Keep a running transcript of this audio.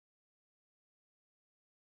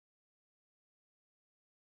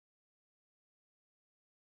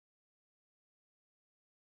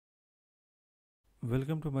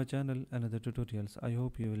Welcome to my channel, another tutorials. I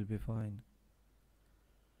hope you will be fine.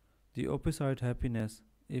 The opposite happiness.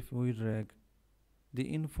 If we drag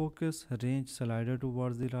the in focus range slider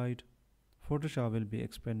towards the right, Photoshop will be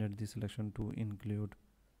expanded the selection to include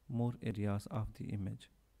more areas of the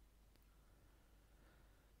image.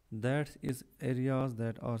 That is areas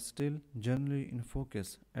that are still generally in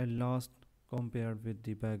focus at last compared with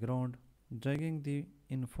the background, dragging the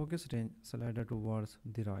in focus range slider towards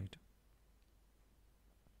the right.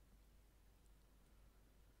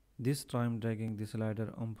 This time dragging the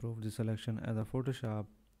slider improved the selection as the Photoshop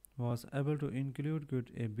was able to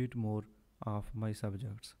include a bit more of my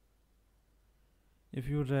subjects. If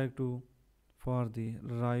you drag to for the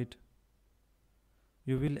right,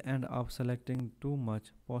 you will end up selecting too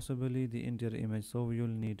much, possibly the entire image, so you'll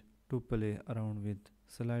need to play around with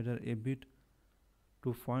slider a bit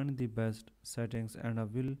to find the best settings, and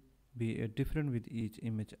will be a different with each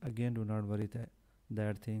image. Again, do not worry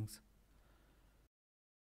that things